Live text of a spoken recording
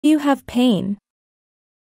You have pain.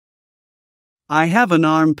 I have an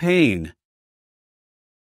arm pain.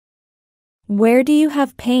 Where do you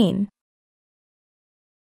have pain?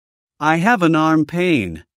 I have an arm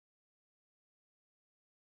pain.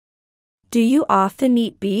 Do you often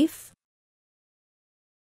eat beef?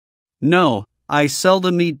 No, I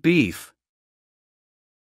seldom eat beef.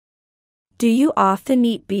 Do you often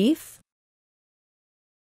eat beef?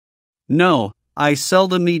 No, I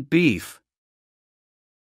seldom eat beef.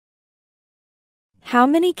 How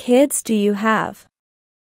many kids do you have?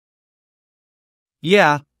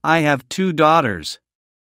 Yeah, I have 2 daughters.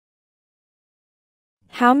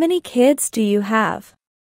 How many kids do you have?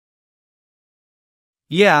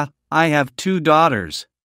 Yeah, I have 2 daughters.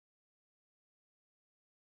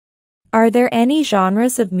 Are there any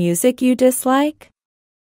genres of music you dislike?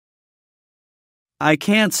 I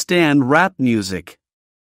can't stand rap music.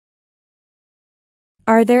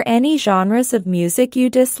 Are there any genres of music you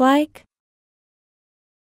dislike?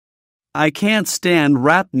 I can't stand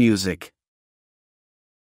rap music.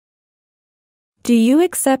 Do you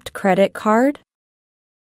accept credit card?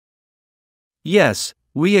 Yes,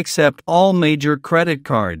 we accept all major credit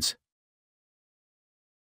cards.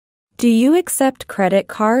 Do you accept credit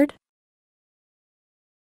card?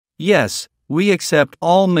 Yes, we accept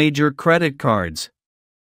all major credit cards.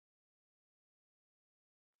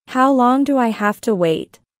 How long do I have to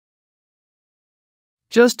wait?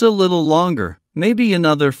 Just a little longer, maybe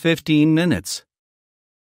another 15 minutes.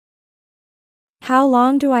 How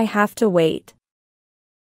long do I have to wait?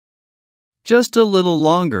 Just a little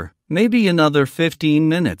longer, maybe another 15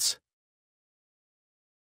 minutes.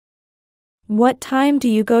 What time do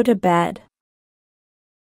you go to bed?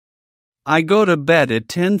 I go to bed at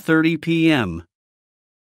 10:30 p.m.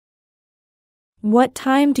 What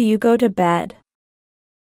time do you go to bed?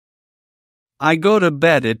 I go to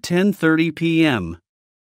bed at 10:30 p.m.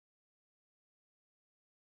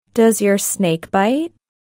 Does your snake bite?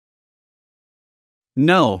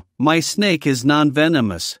 No, my snake is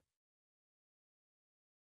non-venomous.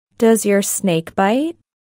 Does your snake bite?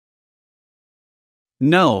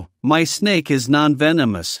 No, my snake is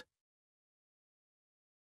non-venomous.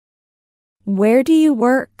 Where do you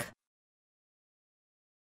work?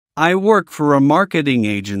 I work for a marketing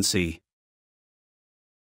agency.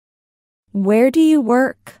 Where do you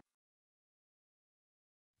work?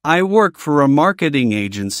 I work for a marketing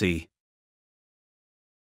agency.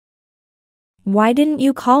 Why didn't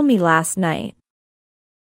you call me last night?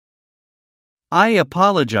 I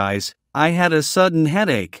apologize, I had a sudden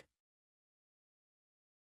headache.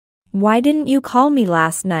 Why didn't you call me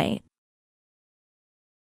last night?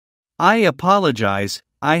 I apologize,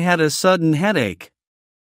 I had a sudden headache.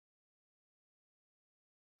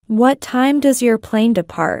 What time does your plane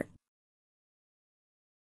depart?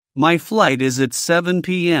 My flight is at 7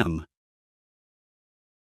 p.m.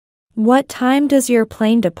 What time does your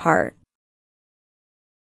plane depart?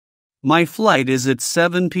 My flight is at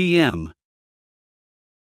 7 p.m.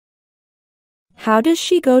 How does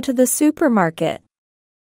she go to the supermarket?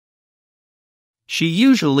 She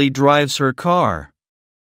usually drives her car.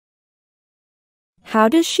 How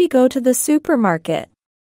does she go to the supermarket?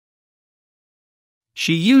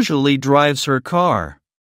 She usually drives her car.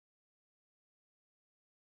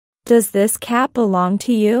 Does this cat belong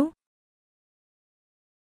to you?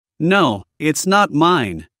 No, it's not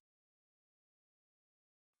mine.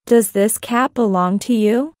 Does this cat belong to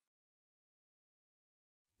you?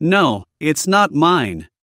 No, it's not mine.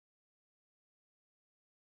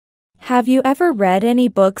 Have you ever read any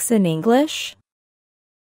books in English?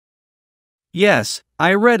 Yes,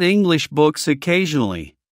 I read English books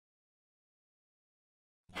occasionally.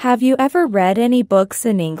 Have you ever read any books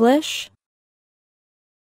in English?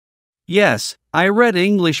 Yes, I read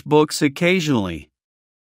English books occasionally.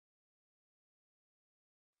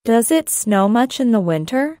 Does it snow much in the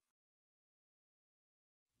winter?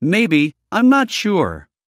 Maybe, I'm not sure.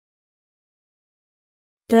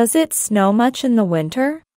 Does it snow much in the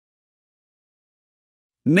winter?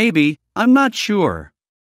 Maybe, I'm not sure.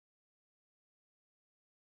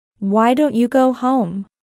 Why don't you go home?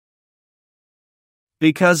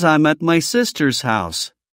 Because I'm at my sister's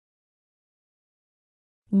house.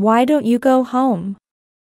 Why don't you go home?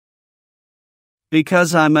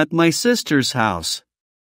 Because I'm at my sister's house.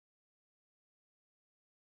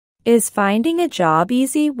 Is finding a job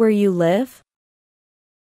easy where you live?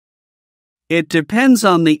 It depends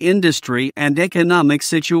on the industry and economic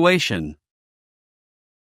situation.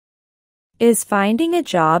 Is finding a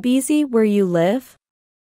job easy where you live?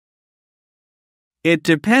 It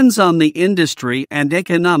depends on the industry and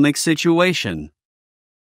economic situation.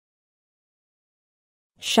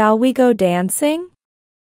 Shall we go dancing?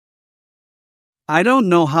 I don't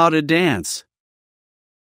know how to dance.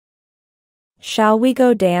 Shall we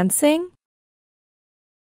go dancing?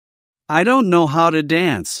 I don't know how to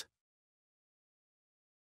dance.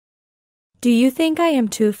 Do you think I am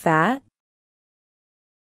too fat?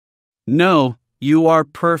 No, you are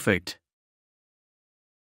perfect.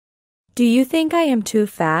 Do you think I am too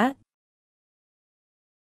fat?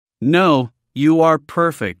 No, you are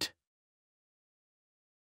perfect.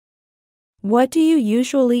 What do you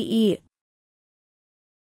usually eat?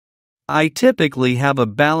 I typically have a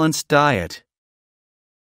balanced diet.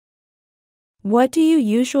 What do you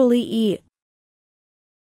usually eat?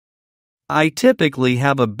 I typically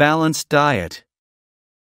have a balanced diet.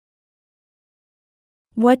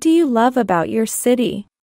 What do you love about your city?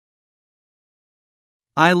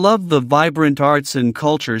 I love the vibrant arts and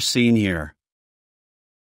culture scene here.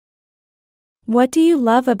 What do you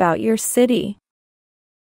love about your city?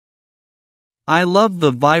 I love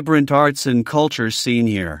the vibrant arts and culture scene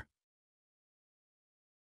here.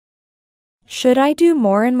 Should I do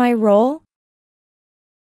more in my role?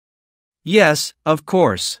 Yes, of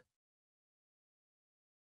course.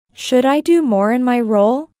 Should I do more in my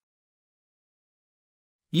role?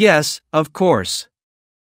 Yes, of course.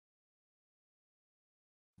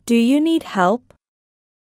 Do you need help?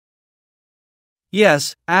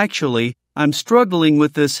 Yes, actually, I'm struggling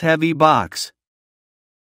with this heavy box.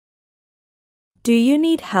 Do you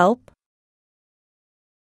need help?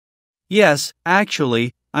 Yes,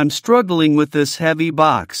 actually, I'm struggling with this heavy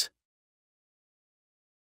box.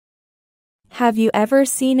 Have you ever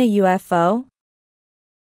seen a UFO?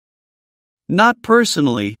 Not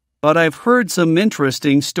personally, but I've heard some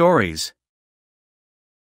interesting stories.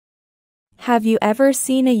 Have you ever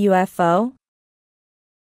seen a UFO?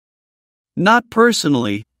 Not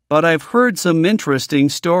personally, but I've heard some interesting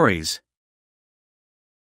stories.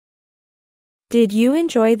 Did you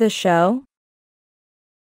enjoy the show?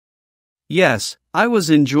 Yes, I was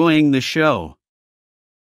enjoying the show.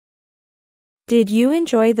 Did you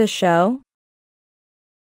enjoy the show?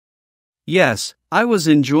 Yes, I was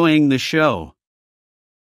enjoying the show.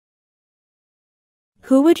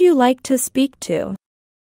 Who would you like to speak to?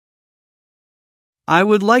 I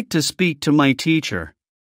would like to speak to my teacher.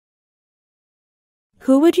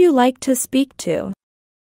 Who would you like to speak to?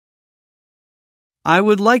 I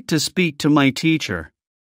would like to speak to my teacher.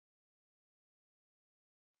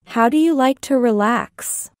 How do you like to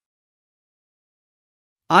relax?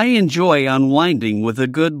 I enjoy unwinding with a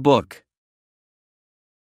good book.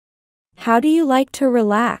 How do you like to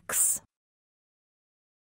relax?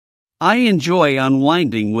 I enjoy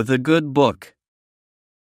unwinding with a good book.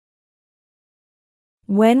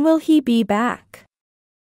 When will he be back?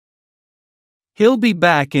 He'll be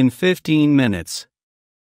back in 15 minutes.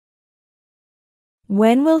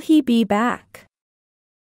 When will he be back?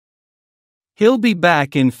 He'll be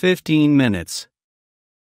back in 15 minutes.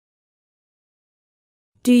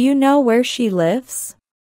 Do you know where she lives?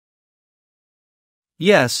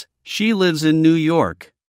 Yes, she lives in New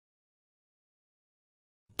York.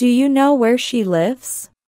 Do you know where she lives?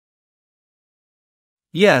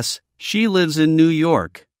 Yes, she lives in New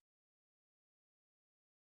York.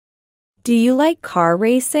 Do you like car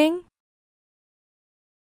racing?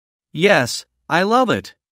 Yes, I love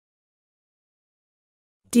it.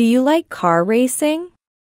 Do you like car racing?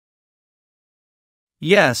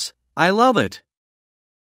 Yes, I love it.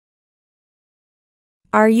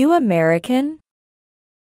 Are you American?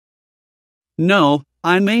 No,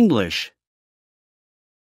 I'm English.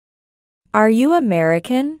 Are you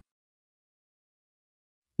American?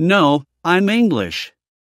 No, I'm English.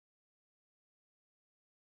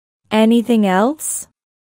 Anything else?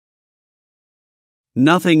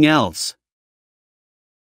 Nothing else.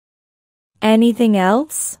 Anything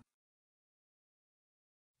else?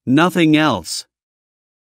 Nothing else.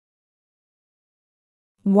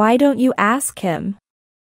 Why don't you ask him?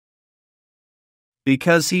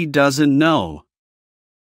 Because he doesn't know.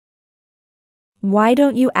 Why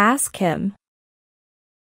don't you ask him?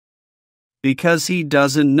 Because he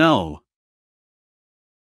doesn't know.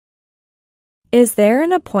 Is there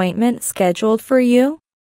an appointment scheduled for you?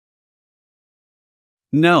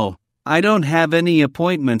 No, I don't have any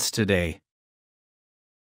appointments today.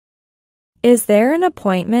 Is there an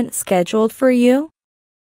appointment scheduled for you?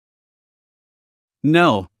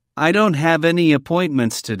 No, I don't have any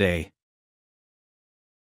appointments today.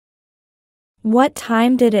 What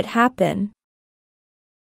time did it happen?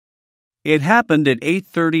 It happened at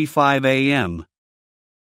 8:35 a.m.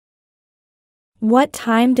 What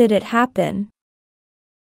time did it happen?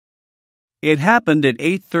 It happened at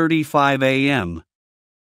 8:35 a.m.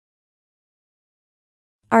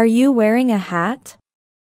 Are you wearing a hat?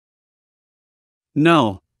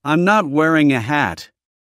 No, I'm not wearing a hat.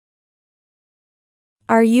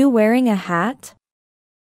 Are you wearing a hat?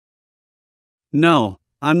 No,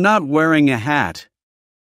 I'm not wearing a hat.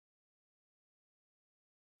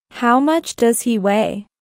 How much does he weigh?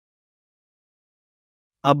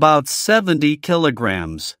 About 70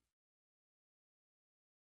 kilograms.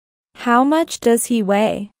 How much does he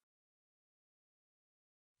weigh?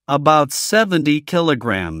 About 70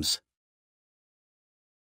 kilograms.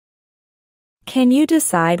 Can you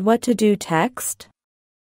decide what to do text?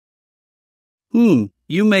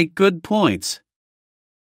 You make good points.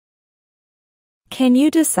 Can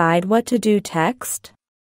you decide what to do text?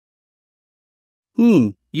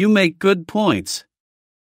 You make good points.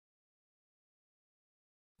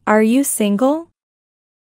 Are you single?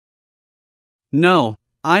 No,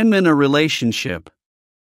 I'm in a relationship.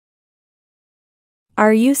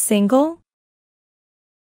 Are you single?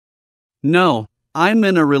 No, I'm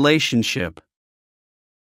in a relationship.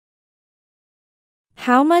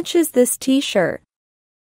 How much is this t-shirt?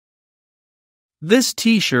 This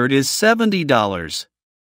t-shirt is $70.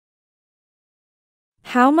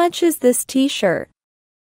 How much is this t-shirt?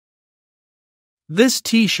 This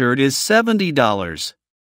t-shirt is $70.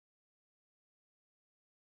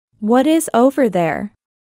 What is over there?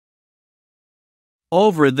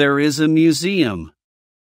 Over there is a museum.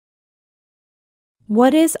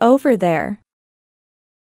 What is over there?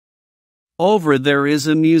 Over there is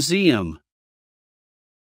a museum.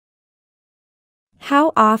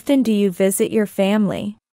 How often do you visit your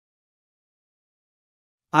family?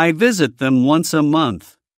 I visit them once a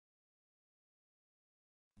month.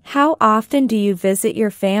 How often do you visit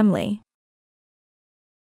your family?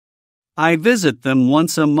 I visit them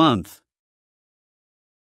once a month.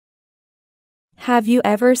 Have you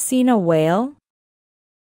ever seen a whale?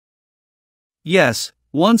 Yes,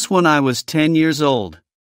 once when I was 10 years old.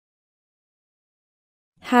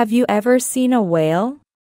 Have you ever seen a whale?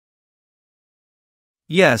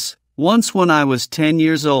 Yes, once when I was 10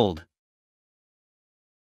 years old.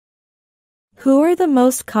 Who are the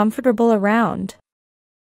most comfortable around?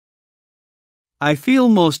 I feel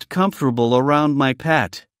most comfortable around my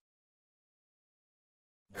pet.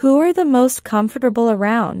 Who are the most comfortable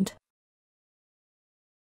around?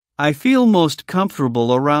 I feel most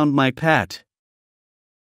comfortable around my pet.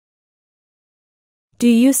 Do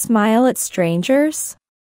you smile at strangers?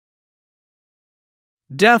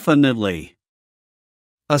 Definitely.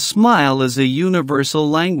 A smile is a universal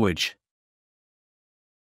language.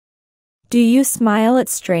 Do you smile at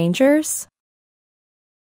strangers?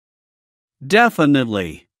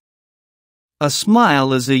 Definitely. A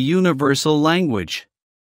smile is a universal language.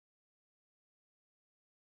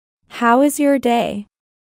 How is your day?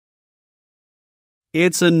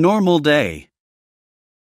 It's a normal day.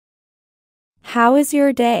 How is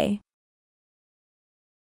your day?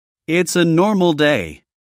 It's a normal day.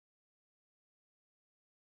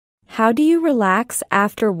 How do you relax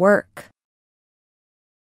after work?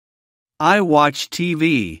 I watch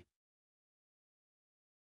TV.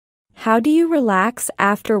 How do you relax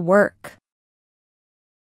after work?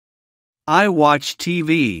 I watch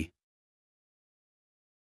TV.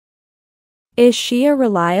 Is she a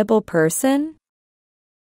reliable person?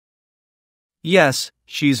 Yes,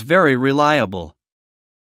 she's very reliable.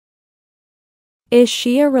 Is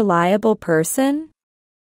she a reliable person?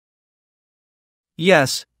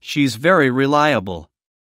 Yes, she's very reliable.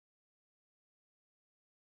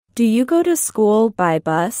 Do you go to school by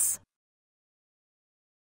bus?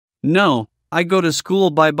 No, I go to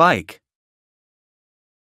school by bike.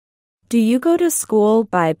 Do you go to school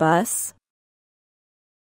by bus?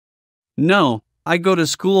 No, I go to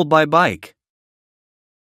school by bike.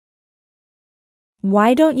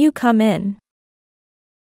 Why don't you come in?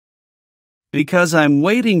 Because I'm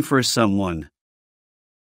waiting for someone.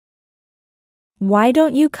 Why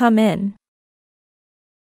don't you come in?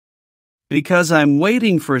 Because I'm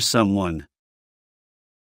waiting for someone.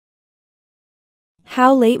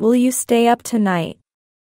 How late will you stay up tonight?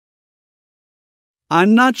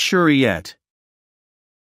 I'm not sure yet.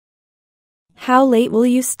 How late will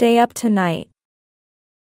you stay up tonight?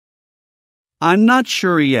 I'm not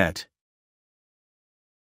sure yet.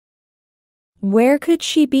 Where could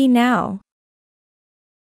she be now?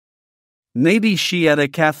 Maybe she at a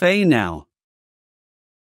cafe now.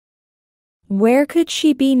 Where could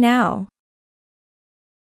she be now?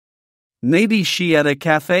 Maybe she at a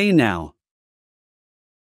cafe now.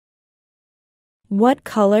 What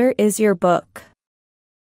color is your book?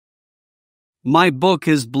 My book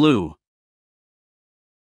is blue.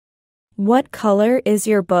 What color is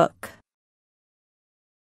your book?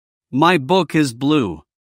 My book is blue.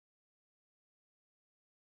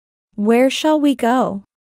 Where shall we go?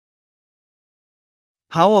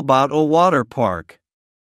 How about a water park?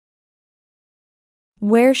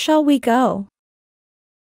 Where shall we go?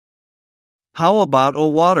 How about a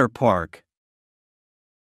water park?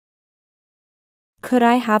 Could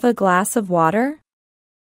I have a glass of water?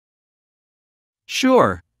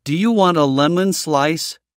 Sure. Do you want a lemon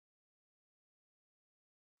slice?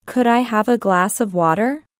 Could I have a glass of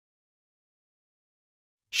water?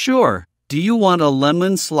 Sure. Do you want a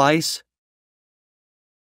lemon slice?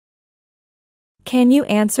 Can you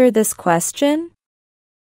answer this question?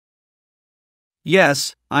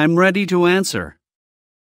 Yes, I'm ready to answer.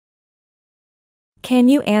 Can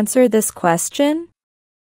you answer this question?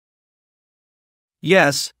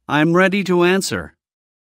 Yes, I'm ready to answer.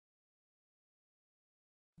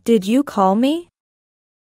 Did you call me?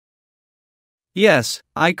 Yes,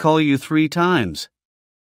 I call you 3 times.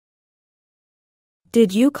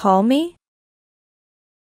 Did you call me?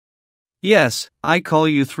 Yes, I call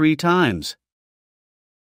you 3 times.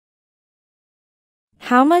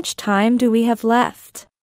 How much time do we have left?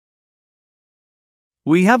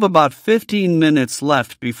 We have about 15 minutes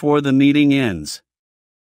left before the meeting ends.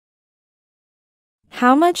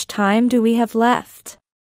 How much time do we have left?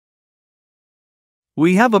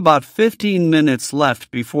 We have about 15 minutes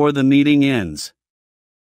left before the meeting ends.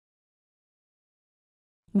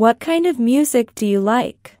 What kind of music do you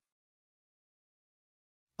like?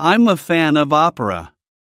 I'm a fan of opera.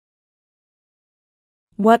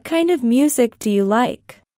 What kind of music do you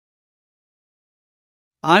like?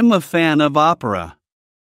 I'm a fan of opera.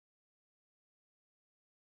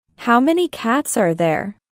 How many cats are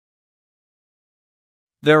there?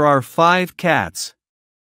 There are 5 cats.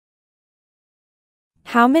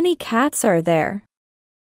 How many cats are there?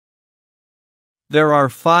 There are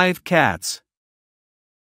 5 cats.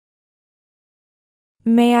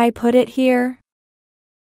 May I put it here?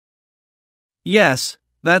 Yes,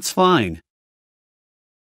 that's fine.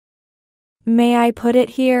 May I put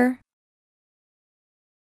it here?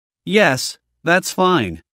 Yes, that's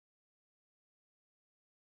fine.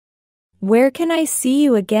 Where can I see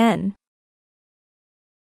you again?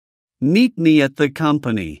 Meet me at the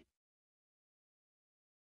company.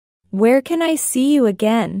 Where can I see you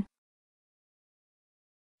again?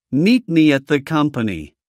 Meet me at the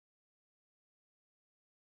company.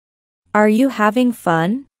 Are you having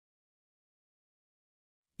fun?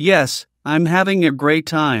 Yes, I'm having a great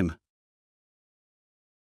time.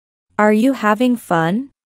 Are you having fun?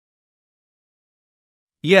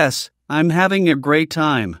 Yes, I'm having a great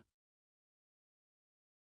time.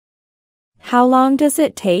 How long does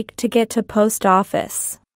it take to get to post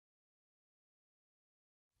office?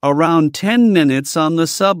 Around 10 minutes on the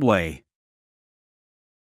subway.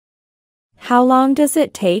 How long does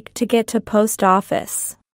it take to get to post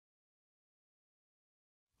office?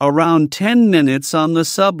 Around 10 minutes on the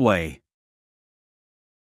subway.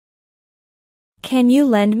 Can you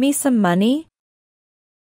lend me some money?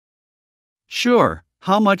 Sure,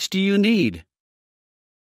 how much do you need?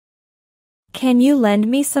 Can you lend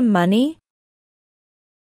me some money?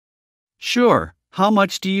 Sure, how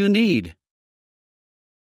much do you need?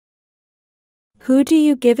 Who do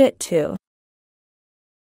you give it to?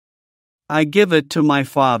 I give it to my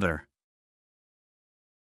father.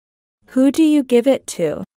 Who do you give it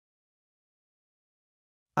to?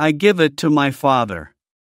 I give it to my father.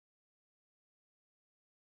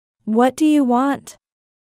 What do you want?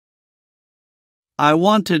 I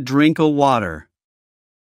want to drink a water.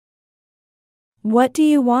 What do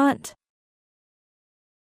you want?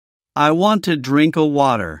 I want to drink a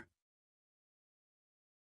water.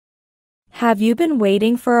 Have you been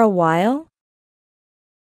waiting for a while?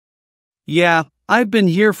 Yeah, I've been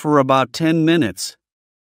here for about 10 minutes.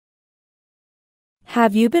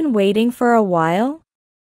 Have you been waiting for a while?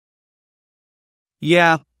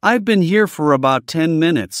 Yeah, I've been here for about 10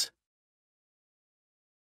 minutes.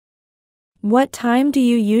 What time do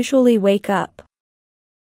you usually wake up?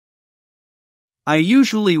 I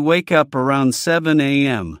usually wake up around 7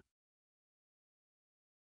 a.m.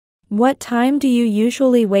 What time do you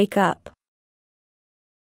usually wake up?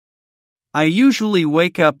 I usually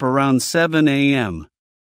wake up around 7 a.m.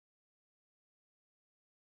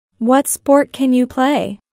 What sport can you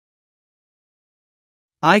play?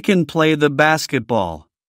 I can play the basketball.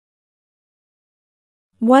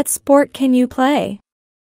 What sport can you play?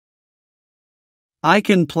 I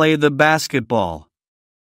can play the basketball.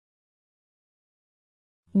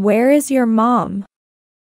 Where is your mom?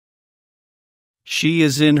 She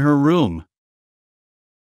is in her room.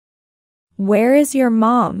 Where is your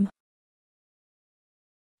mom?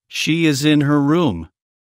 She is in her room.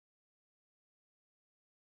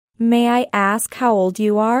 May I ask how old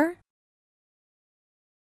you are?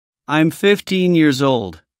 I'm 15 years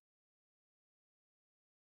old.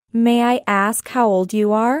 May I ask how old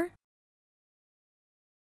you are?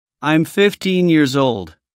 I'm 15 years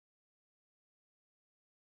old.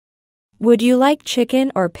 Would you like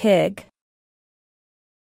chicken or pig?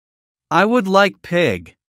 I would like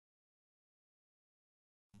pig.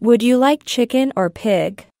 Would you like chicken or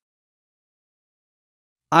pig?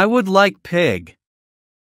 I would like pig.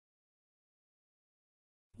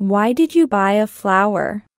 Why did you buy a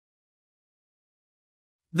flower?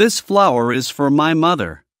 This flower is for my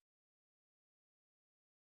mother.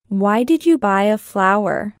 Why did you buy a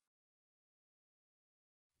flower?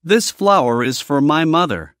 This flower is for my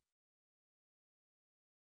mother.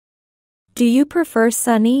 Do you prefer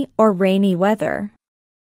sunny or rainy weather?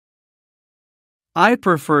 I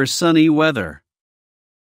prefer sunny weather.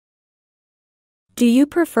 Do you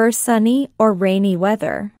prefer sunny or rainy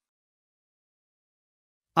weather?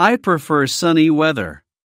 I prefer sunny weather.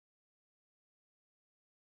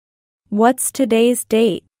 What's today's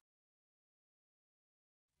date?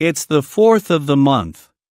 It's the 4th of the month.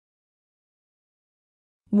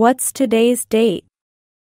 What's today's date?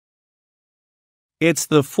 It's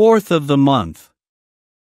the 4th of the month.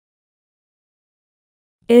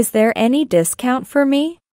 Is there any discount for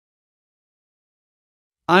me?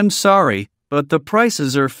 I'm sorry, but the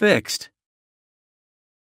prices are fixed.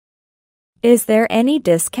 Is there any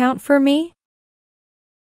discount for me?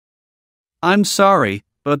 I'm sorry,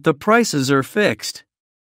 but the prices are fixed.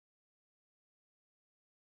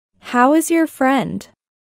 How is your friend?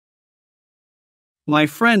 My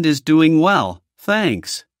friend is doing well,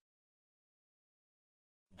 thanks.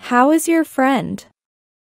 How is your friend?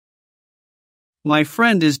 My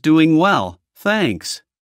friend is doing well, thanks.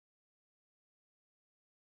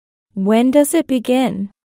 When does it begin?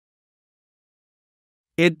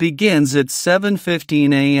 It begins at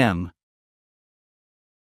 7:15 a.m.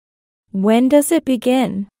 When does it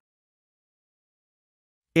begin?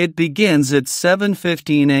 It begins at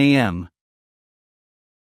 7:15 a.m.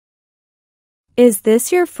 Is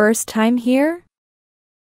this your first time here?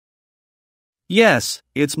 Yes,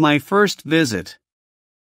 it's my first visit.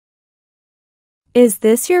 Is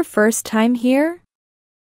this your first time here?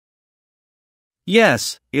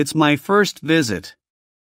 Yes, it's my first visit.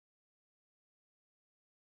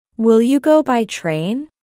 Will you go by train?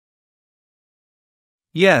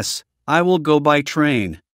 Yes, I will go by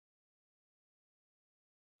train.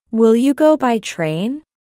 Will you go by train?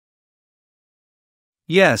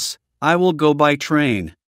 Yes, I will go by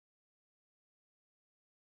train.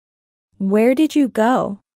 Where did you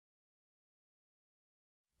go?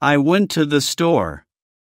 I went to the store.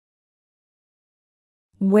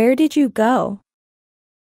 Where did you go?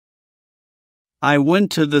 I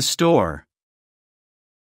went to the store.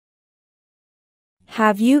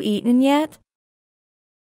 Have you eaten yet?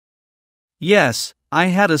 Yes, I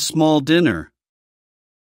had a small dinner.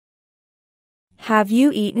 Have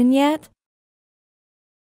you eaten yet?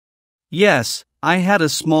 Yes, I had a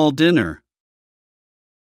small dinner.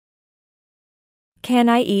 Can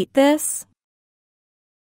I eat this?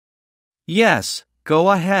 Yes, go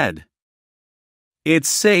ahead. It's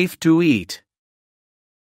safe to eat.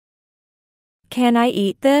 Can I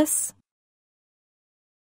eat this?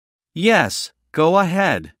 Yes, go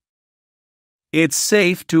ahead. It's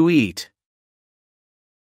safe to eat.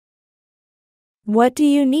 What do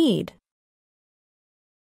you need?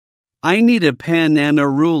 I need a pen and a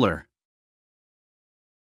ruler.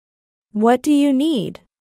 What do you need?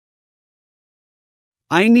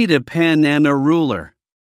 I need a pen and a ruler.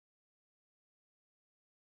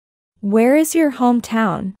 Where is your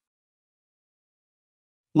hometown?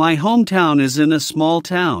 My hometown is in a small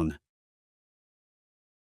town.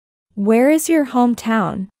 Where is your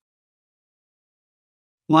hometown?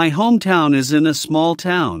 My hometown is in a small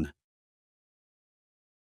town.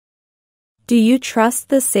 Do you trust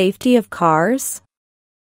the safety of cars?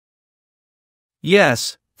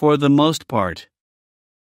 Yes, for the most part.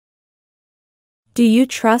 Do you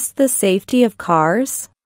trust the safety of cars?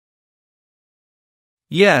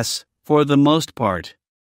 Yes, for the most part.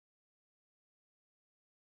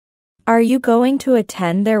 Are you going to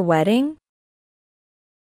attend their wedding?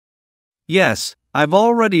 Yes, I've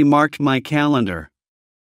already marked my calendar.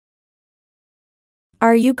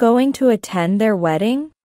 Are you going to attend their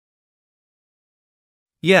wedding?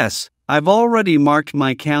 Yes, I've already marked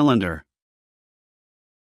my calendar.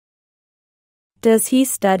 Does he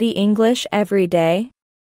study English every day?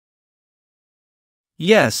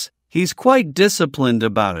 Yes, he's quite disciplined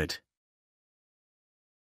about it.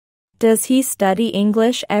 Does he study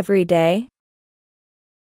English every day?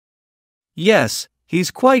 Yes, he's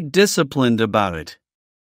quite disciplined about it.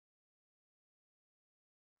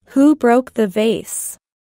 Who broke the vase?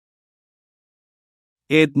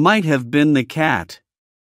 It might have been the cat.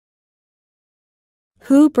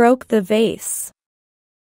 Who broke the vase?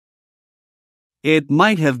 It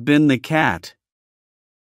might have been the cat.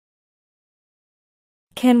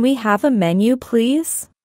 Can we have a menu, please?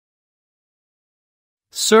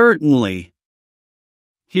 Certainly.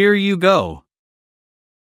 Here you go.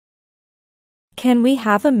 Can we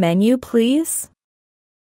have a menu, please?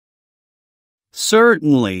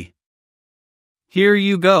 Certainly. Here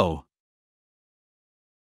you go.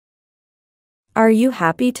 Are you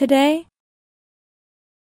happy today?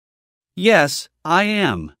 Yes, I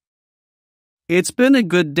am. It's been a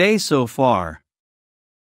good day so far.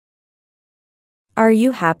 Are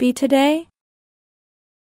you happy today?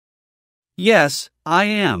 Yes, I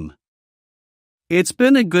am. It's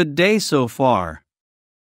been a good day so far.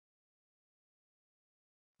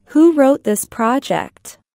 Who wrote this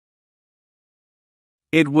project?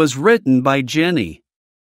 It was written by Jenny.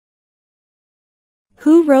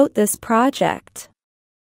 Who wrote this project?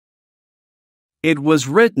 It was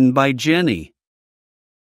written by Jenny.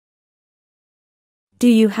 Do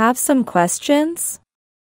you have some questions?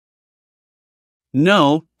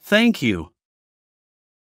 No, thank you.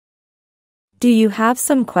 Do you have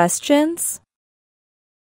some questions?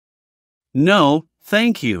 No,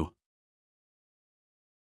 thank you.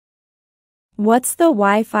 What's the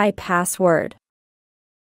Wi-Fi password?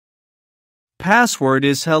 Password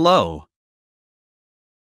is hello.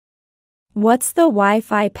 What's the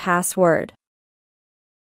Wi-Fi password?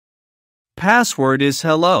 Password is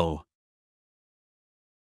hello.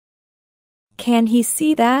 Can he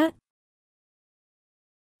see that?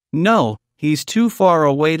 No, he's too far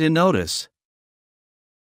away to notice.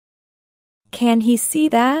 Can he see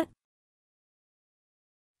that?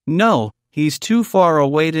 No, he's too far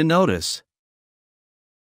away to notice.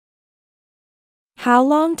 How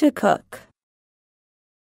long to cook?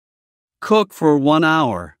 Cook for 1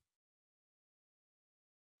 hour.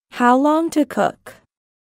 How long to cook?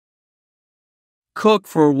 Cook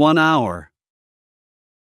for 1 hour.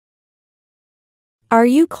 Are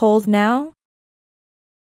you cold now?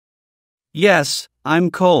 Yes,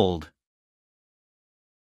 I'm cold.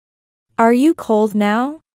 Are you cold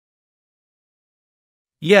now?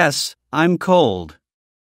 Yes, I'm cold.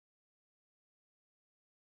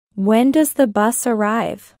 When does the bus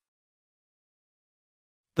arrive?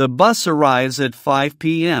 The bus arrives at 5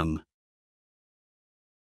 p.m.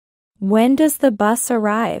 When does the bus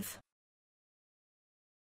arrive?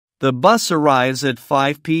 The bus arrives at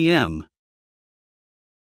 5 p.m.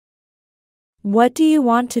 What do you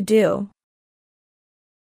want to do?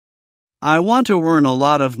 I want to earn a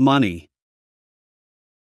lot of money.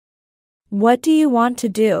 What do you want to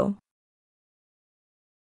do?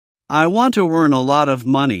 I want to earn a lot of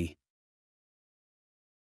money.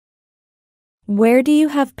 Where do you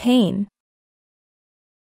have pain?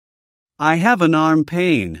 I have an arm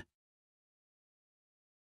pain.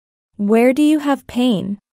 Where do you have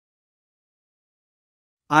pain?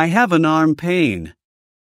 I have an arm pain.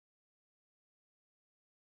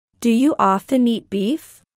 Do you often eat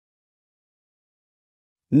beef?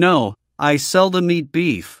 No, I seldom eat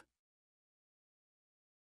beef.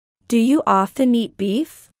 Do you often eat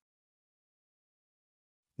beef?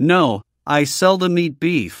 No, I seldom eat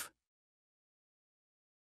beef.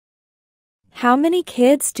 How many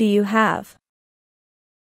kids do you have?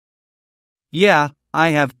 Yeah, I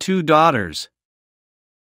have 2 daughters.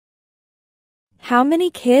 How many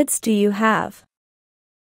kids do you have?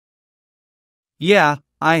 Yeah,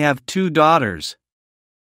 I have 2 daughters.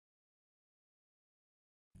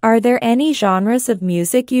 Are there any genres of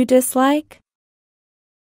music you dislike?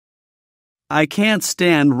 I can't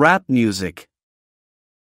stand rap music.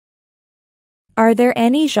 Are there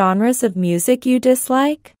any genres of music you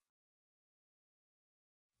dislike?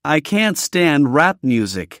 I can't stand rap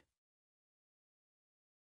music.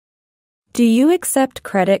 Do you accept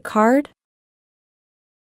credit card?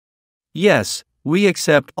 Yes, we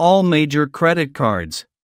accept all major credit cards.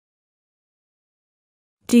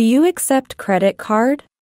 Do you accept credit card?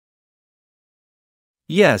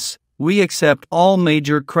 Yes, we accept all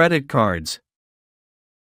major credit cards.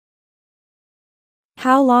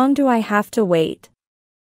 How long do I have to wait?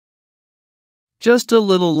 Just a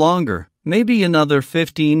little longer, maybe another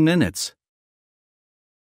 15 minutes.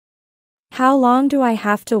 How long do I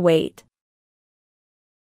have to wait?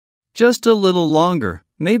 Just a little longer,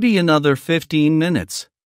 maybe another 15 minutes.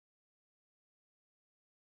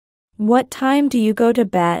 What time do you go to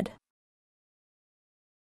bed?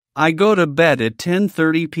 I go to bed at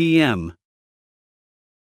 10:30 p.m.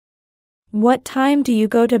 What time do you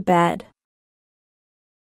go to bed?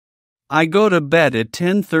 I go to bed at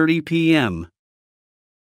 10:30 p.m.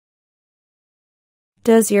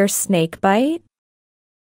 Does your snake bite?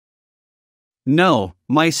 No,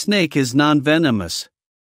 my snake is non-venomous.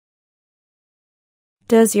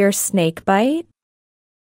 Does your snake bite?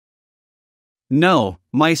 No,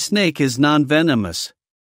 my snake is non-venomous.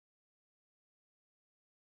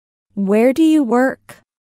 Where do you work?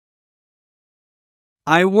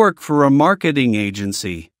 I work for a marketing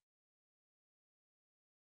agency.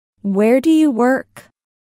 Where do you work?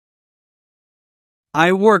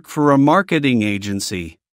 I work for a marketing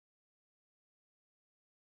agency.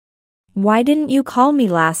 Why didn't you call me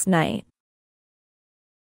last night?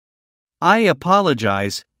 I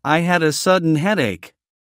apologize, I had a sudden headache.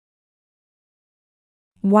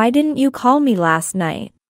 Why didn't you call me last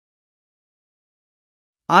night?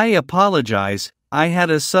 I apologize, I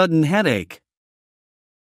had a sudden headache.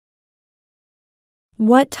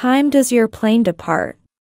 What time does your plane depart?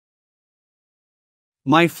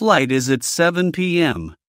 My flight is at 7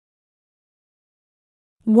 p.m.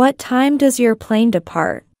 What time does your plane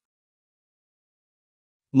depart?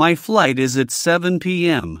 My flight is at 7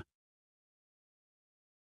 p.m.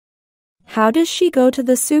 How does she go to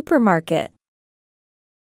the supermarket?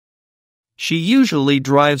 She usually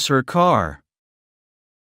drives her car.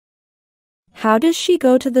 How does she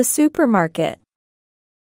go to the supermarket?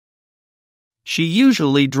 She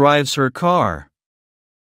usually drives her car.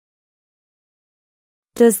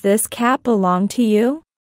 Does this cat belong to you?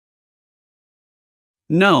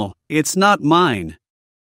 No, it's not mine.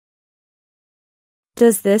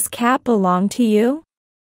 Does this cat belong to you?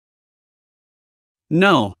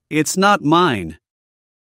 No, it's not mine.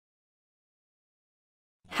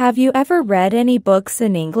 Have you ever read any books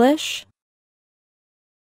in English?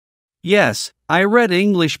 Yes, I read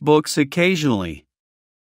English books occasionally.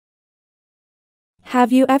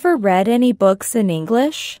 Have you ever read any books in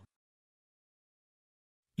English?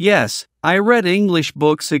 Yes, I read English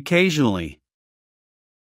books occasionally.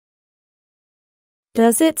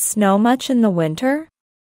 Does it snow much in the winter?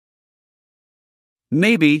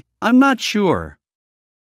 Maybe, I'm not sure.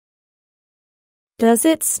 Does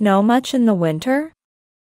it snow much in the winter?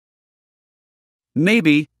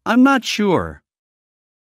 Maybe, I'm not sure.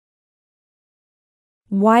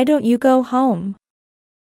 Why don't you go home?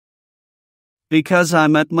 Because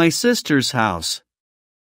I'm at my sister's house.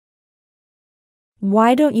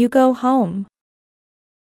 Why don't you go home?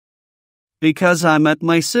 Because I'm at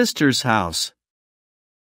my sister's house.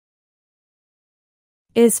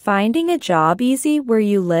 Is finding a job easy where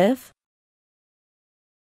you live?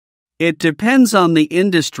 It depends on the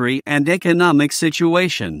industry and economic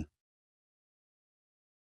situation.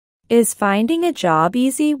 Is finding a job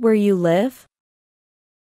easy where you live?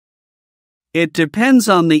 It depends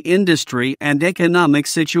on the industry and economic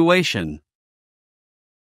situation.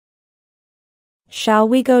 Shall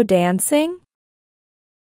we go dancing?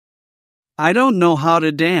 I don't know how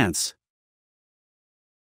to dance.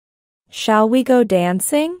 Shall we go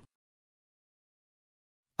dancing?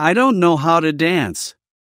 I don't know how to dance.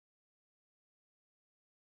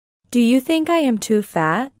 Do you think I am too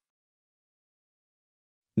fat?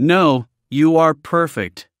 No, you are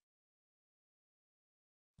perfect.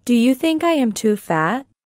 Do you think I am too fat?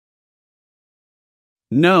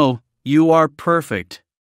 No, you are perfect.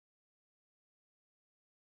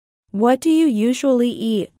 What do you usually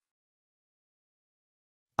eat?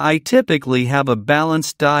 I typically have a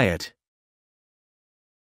balanced diet.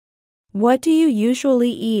 What do you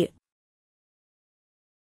usually eat?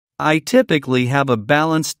 I typically have a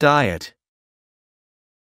balanced diet.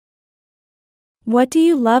 What do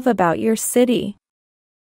you love about your city?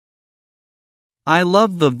 I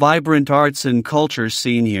love the vibrant arts and culture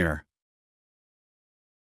scene here.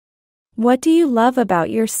 What do you love about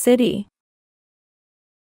your city?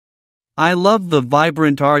 I love the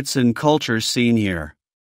vibrant arts and culture scene here.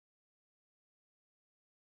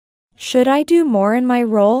 Should I do more in my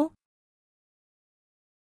role?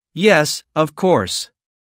 Yes, of course.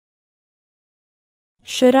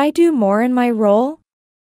 Should I do more in my role?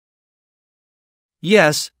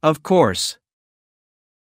 Yes, of course.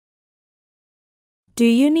 Do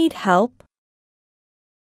you need help?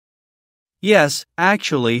 Yes,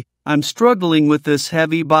 actually, I'm struggling with this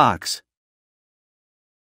heavy box.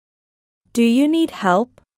 Do you need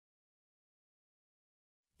help?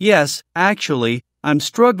 Yes, actually, I'm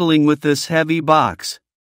struggling with this heavy box.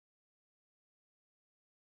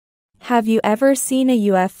 Have you ever seen a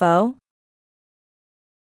UFO?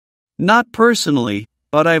 Not personally,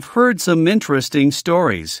 but I've heard some interesting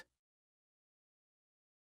stories.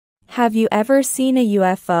 Have you ever seen a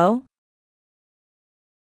UFO?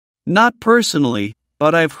 Not personally,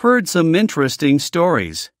 but I've heard some interesting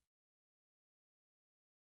stories.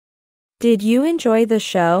 Did you enjoy the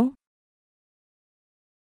show?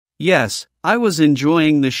 Yes, I was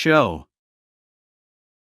enjoying the show.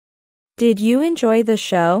 Did you enjoy the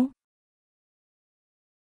show?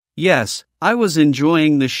 Yes, I was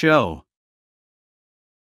enjoying the show.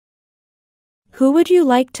 Who would you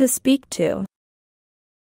like to speak to?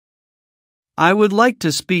 I would like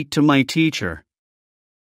to speak to my teacher.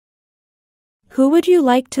 Who would you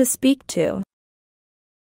like to speak to?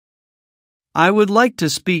 I would like to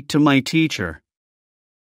speak to my teacher.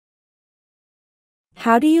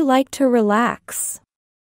 How do you like to relax?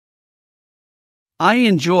 I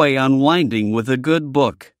enjoy unwinding with a good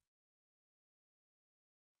book.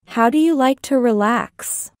 How do you like to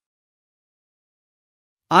relax?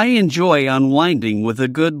 I enjoy unwinding with a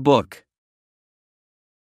good book.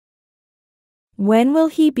 When will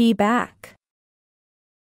he be back?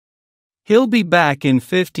 He'll be back in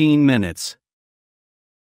 15 minutes.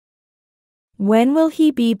 When will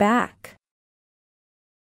he be back?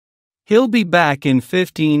 He'll be back in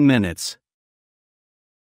 15 minutes.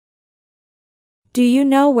 Do you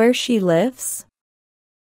know where she lives?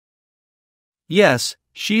 Yes,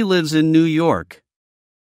 she lives in New York.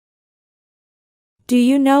 Do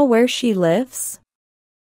you know where she lives?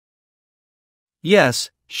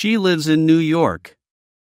 Yes, she lives in New York.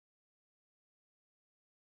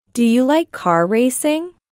 Do you like car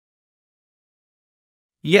racing?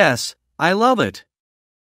 Yes, I love it.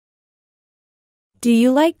 Do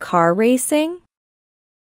you like car racing?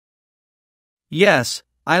 Yes,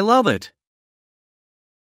 I love it.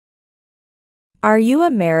 Are you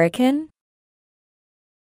American?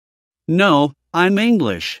 No, I'm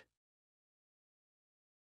English.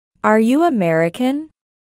 Are you American?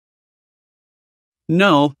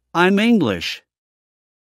 No, I'm English.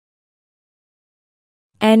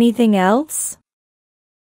 Anything else?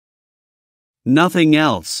 Nothing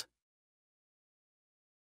else.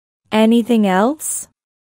 Anything else?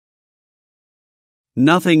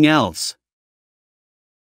 Nothing else.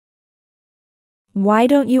 Why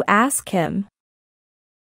don't you ask him?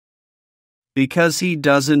 Because he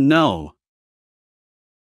doesn't know.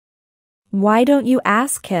 Why don't you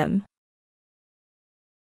ask him?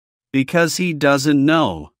 Because he doesn't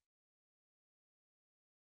know.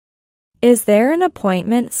 Is there an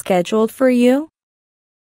appointment scheduled for you?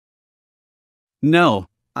 No,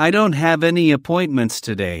 I don't have any appointments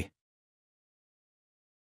today.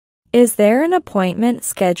 Is there an appointment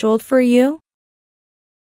scheduled for you?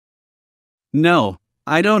 No,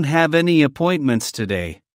 I don't have any appointments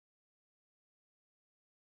today.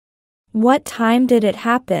 What time did it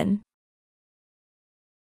happen?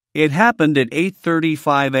 It happened at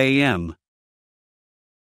 8:35 a.m.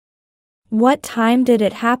 What time did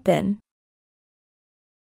it happen?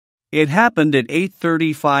 It happened at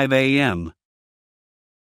 8:35 a.m.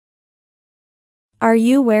 Are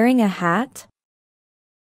you wearing a hat?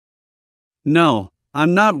 No,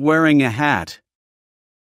 I'm not wearing a hat.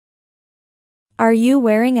 Are you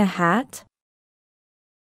wearing a hat?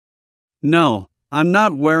 No, I'm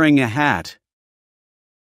not wearing a hat.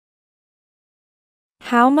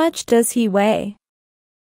 How much does he weigh?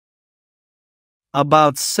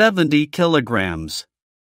 About 70 kilograms.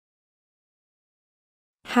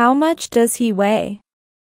 How much does he weigh?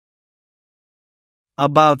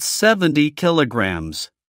 About 70 kilograms.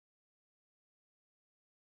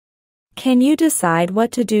 Can you decide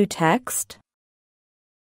what to do text?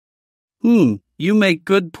 You make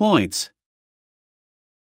good points.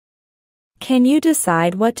 Can you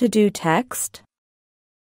decide what to do text?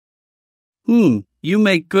 You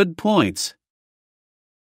make good points.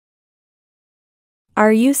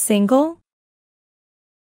 Are you single?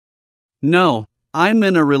 No, I'm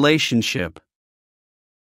in a relationship.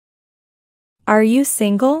 Are you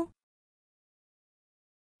single?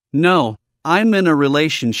 No, I'm in a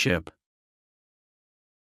relationship.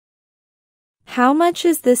 How much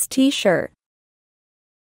is this t-shirt?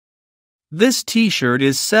 This t-shirt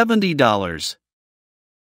is $70.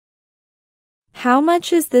 How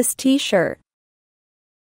much is this t-shirt?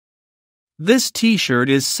 This t-shirt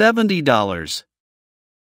is $70.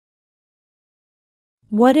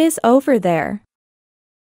 What is over there?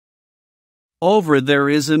 Over there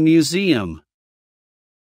is a museum.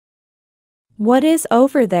 What is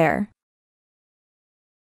over there?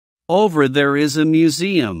 Over there is a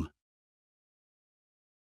museum.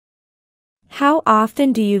 How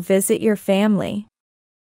often do you visit your family?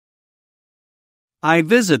 I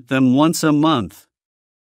visit them once a month.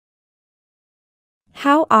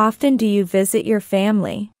 How often do you visit your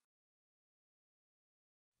family?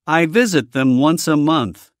 I visit them once a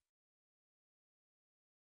month.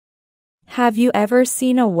 Have you ever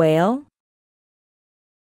seen a whale?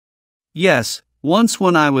 Yes, once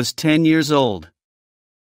when I was 10 years old.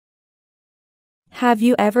 Have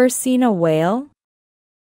you ever seen a whale?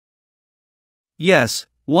 Yes,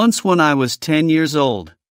 once when I was 10 years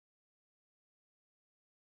old.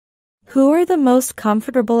 Who are the most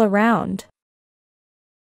comfortable around?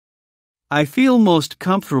 I feel most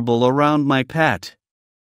comfortable around my pet.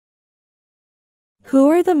 Who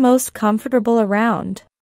are the most comfortable around?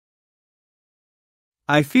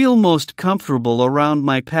 I feel most comfortable around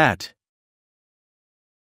my pet.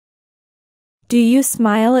 Do you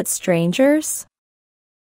smile at strangers?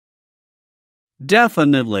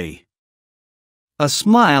 Definitely. A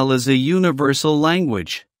smile is a universal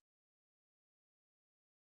language.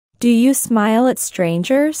 Do you smile at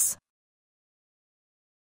strangers?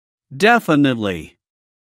 Definitely.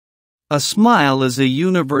 A smile is a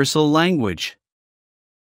universal language.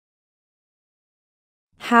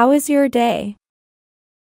 How is your day?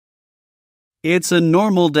 It's a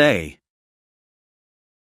normal day.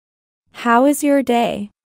 How is your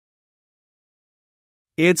day?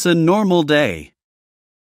 It's a normal day.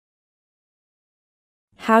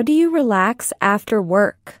 How do you relax after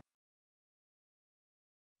work?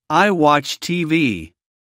 I watch TV.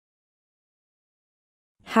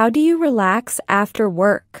 How do you relax after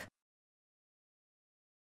work?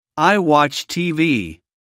 I watch TV.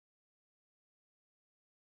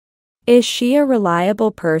 Is she a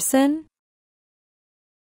reliable person?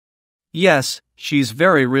 Yes, she's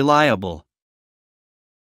very reliable.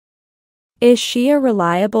 Is she a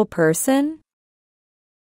reliable person?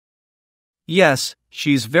 Yes,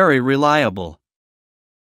 she's very reliable.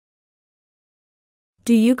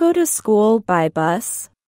 Do you go to school by bus?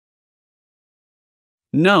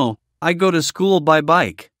 No, I go to school by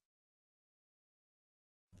bike.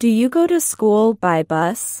 Do you go to school by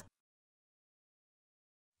bus?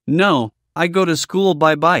 No, I go to school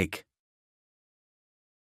by bike.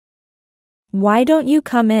 Why don't you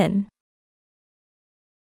come in?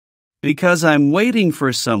 Because I'm waiting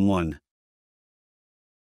for someone.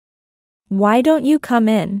 Why don't you come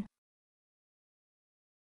in?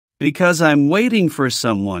 Because I'm waiting for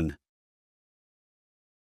someone.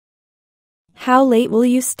 How late will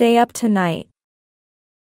you stay up tonight?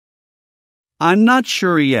 I'm not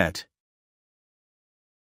sure yet.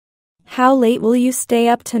 How late will you stay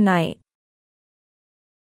up tonight?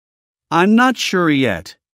 I'm not sure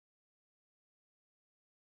yet.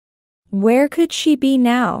 Where could she be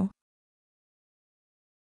now?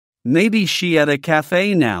 Maybe she at a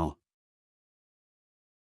cafe now.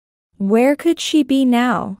 Where could she be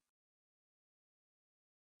now?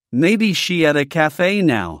 Maybe she at a cafe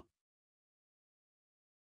now.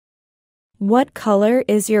 What color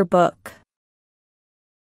is your book?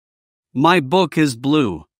 My book is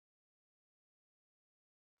blue.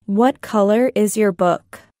 What color is your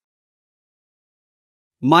book?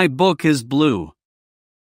 My book is blue.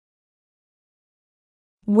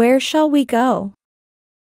 Where shall we go?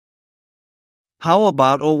 How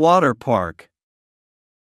about a water park?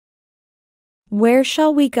 Where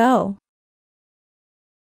shall we go?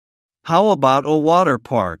 How about a water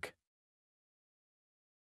park?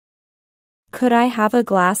 Could I have a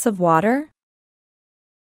glass of water?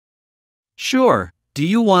 Sure. Do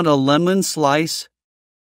you want a lemon slice?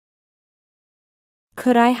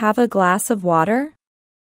 Could I have a glass of water?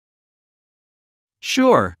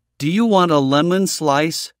 Sure. Do you want a lemon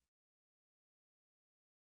slice?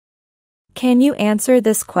 Can you answer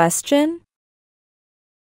this question?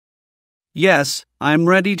 Yes, I'm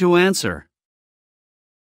ready to answer.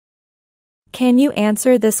 Can you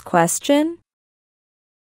answer this question?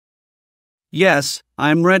 Yes,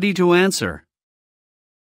 I'm ready to answer.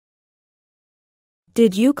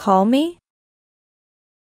 Did you call me?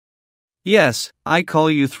 Yes, I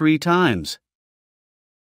call you 3 times.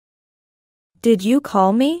 Did you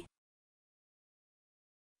call me?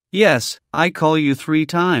 Yes, I call you 3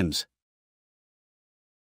 times.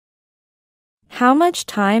 How much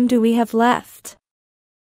time do we have left?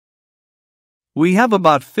 We have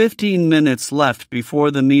about 15 minutes left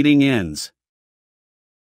before the meeting ends.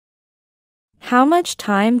 How much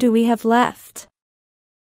time do we have left?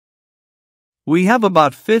 We have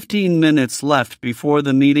about 15 minutes left before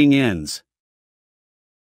the meeting ends.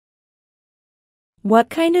 What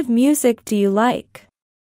kind of music do you like?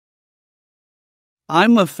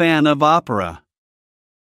 I'm a fan of opera.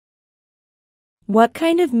 What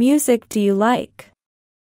kind of music do you like?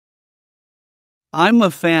 I'm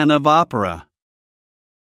a fan of opera.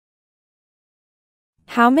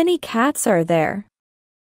 How many cats are there?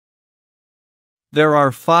 There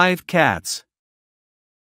are 5 cats.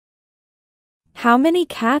 How many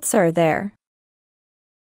cats are there?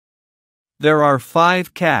 There are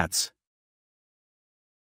 5 cats.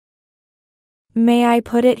 May I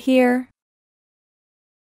put it here?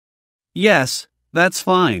 Yes, that's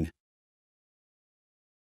fine.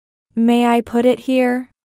 May I put it here?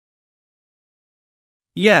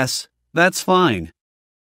 Yes, that's fine.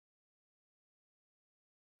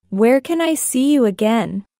 Where can I see you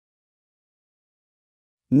again?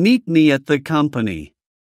 Meet me at the company.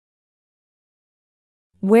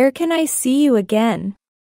 Where can I see you again?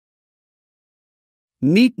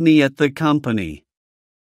 Meet me at the company.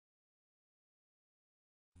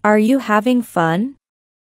 Are you having fun?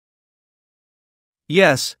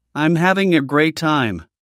 Yes, I'm having a great time.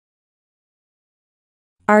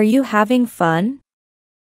 Are you having fun?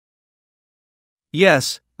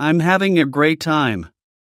 Yes, I'm having a great time.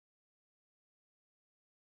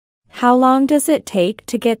 How long does it take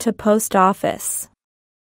to get to post office?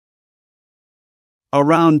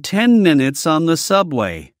 Around 10 minutes on the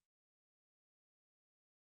subway.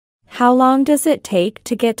 How long does it take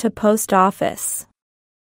to get to post office?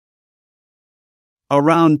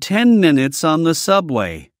 Around 10 minutes on the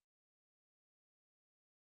subway.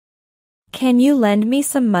 Can you lend me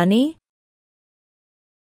some money?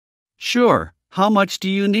 Sure, how much do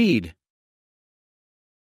you need?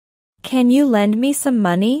 Can you lend me some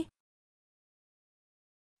money?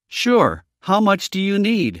 Sure, how much do you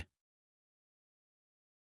need?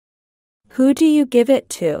 Who do you give it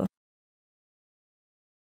to?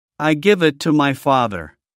 I give it to my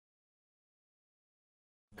father.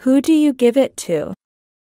 Who do you give it to?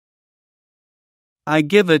 I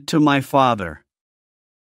give it to my father.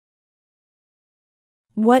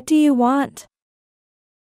 What do you want?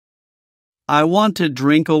 I want to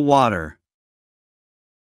drink a water.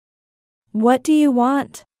 What do you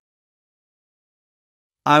want?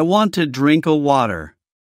 I want to drink a water.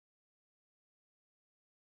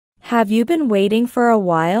 Have you been waiting for a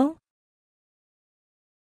while?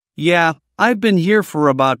 Yeah, I've been here for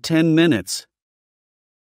about 10 minutes.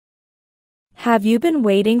 Have you been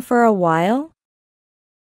waiting for a while?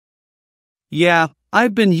 Yeah,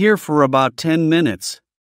 I've been here for about 10 minutes.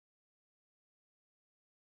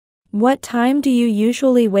 What time do you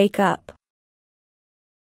usually wake up?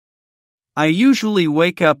 I usually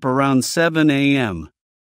wake up around 7 a.m.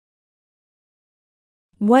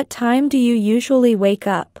 What time do you usually wake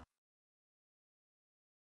up?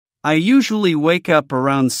 I usually wake up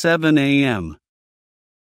around 7 a.m.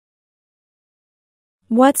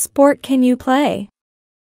 What sport can you play?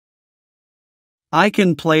 I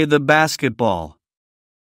can play the basketball.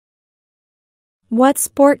 What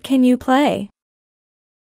sport can you play?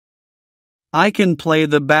 I can play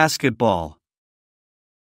the basketball.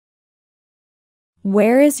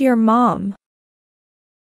 Where is your mom?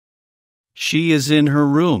 She is in her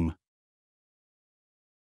room.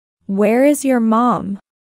 Where is your mom?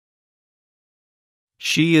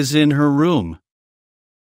 She is in her room.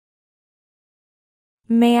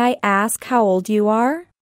 May I ask how old you are?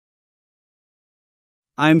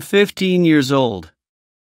 I'm 15 years old.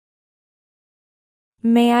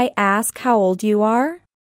 May I ask how old you are?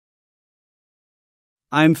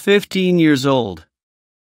 I'm 15 years old.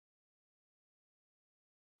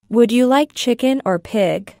 Would you like chicken or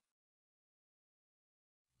pig?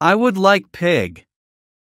 I would like pig.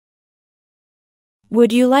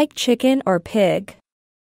 Would you like chicken or pig?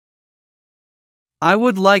 I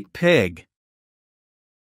would like pig.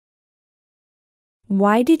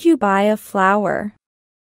 Why did you buy a flower?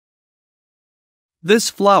 This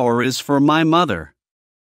flower is for my mother.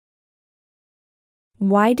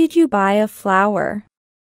 Why did you buy a flower?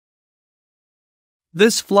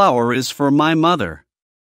 This flower is for my mother.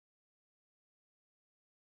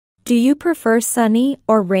 Do you prefer sunny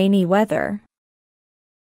or rainy weather?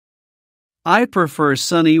 I prefer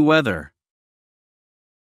sunny weather.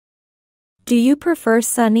 Do you prefer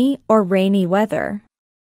sunny or rainy weather?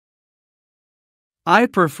 I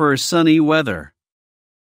prefer sunny weather.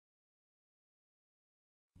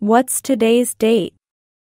 What's today's date?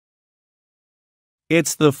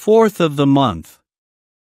 It's the 4th of the month.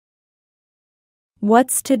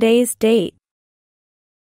 What's today's date?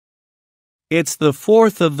 It's the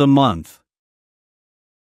 4th of the month.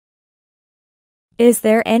 Is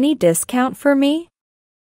there any discount for me?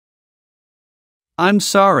 I'm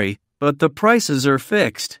sorry, but the prices are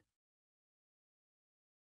fixed.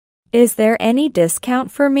 Is there any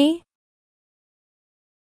discount for me?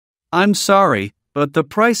 I'm sorry, but the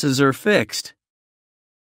prices are fixed.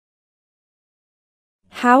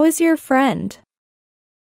 How is your friend?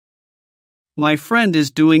 My friend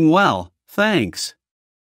is doing well, thanks.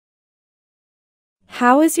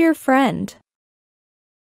 How is your friend?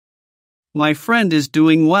 My friend is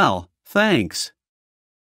doing well, thanks.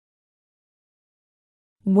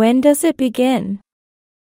 When does it begin?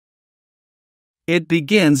 It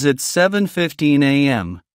begins at 7:15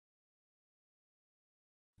 a.m.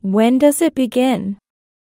 When does it begin?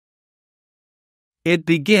 It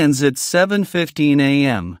begins at 7:15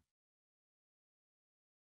 a.m.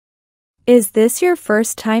 Is this your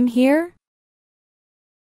first time here?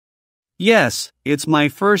 Yes, it's my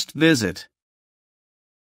first visit.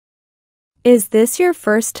 Is this your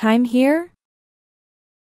first time here?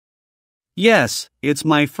 Yes, it's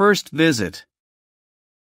my first visit.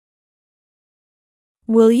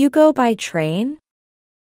 Will you go by train?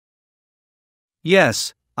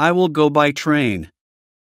 Yes, I will go by train.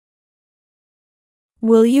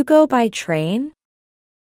 Will you go by train?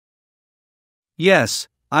 Yes,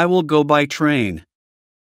 I will go by train.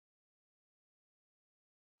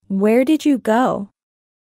 Where did you go?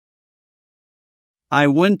 I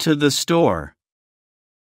went to the store.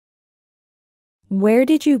 Where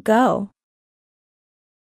did you go?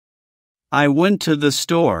 I went to the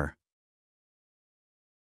store.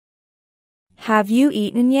 Have you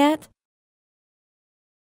eaten yet?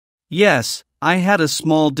 Yes, I had a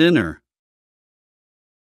small dinner.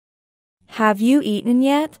 Have you eaten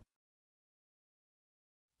yet?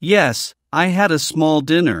 Yes, I had a small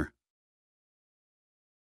dinner.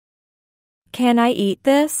 Can I eat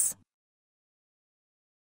this?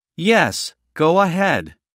 Yes, go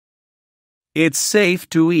ahead. It's safe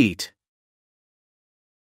to eat.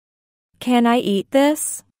 Can I eat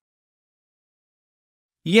this?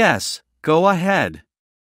 Yes, go ahead.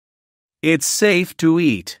 It's safe to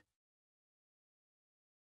eat.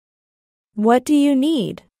 What do you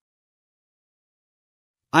need?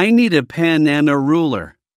 I need a pen and a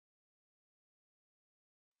ruler.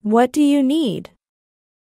 What do you need?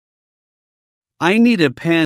 I need a pen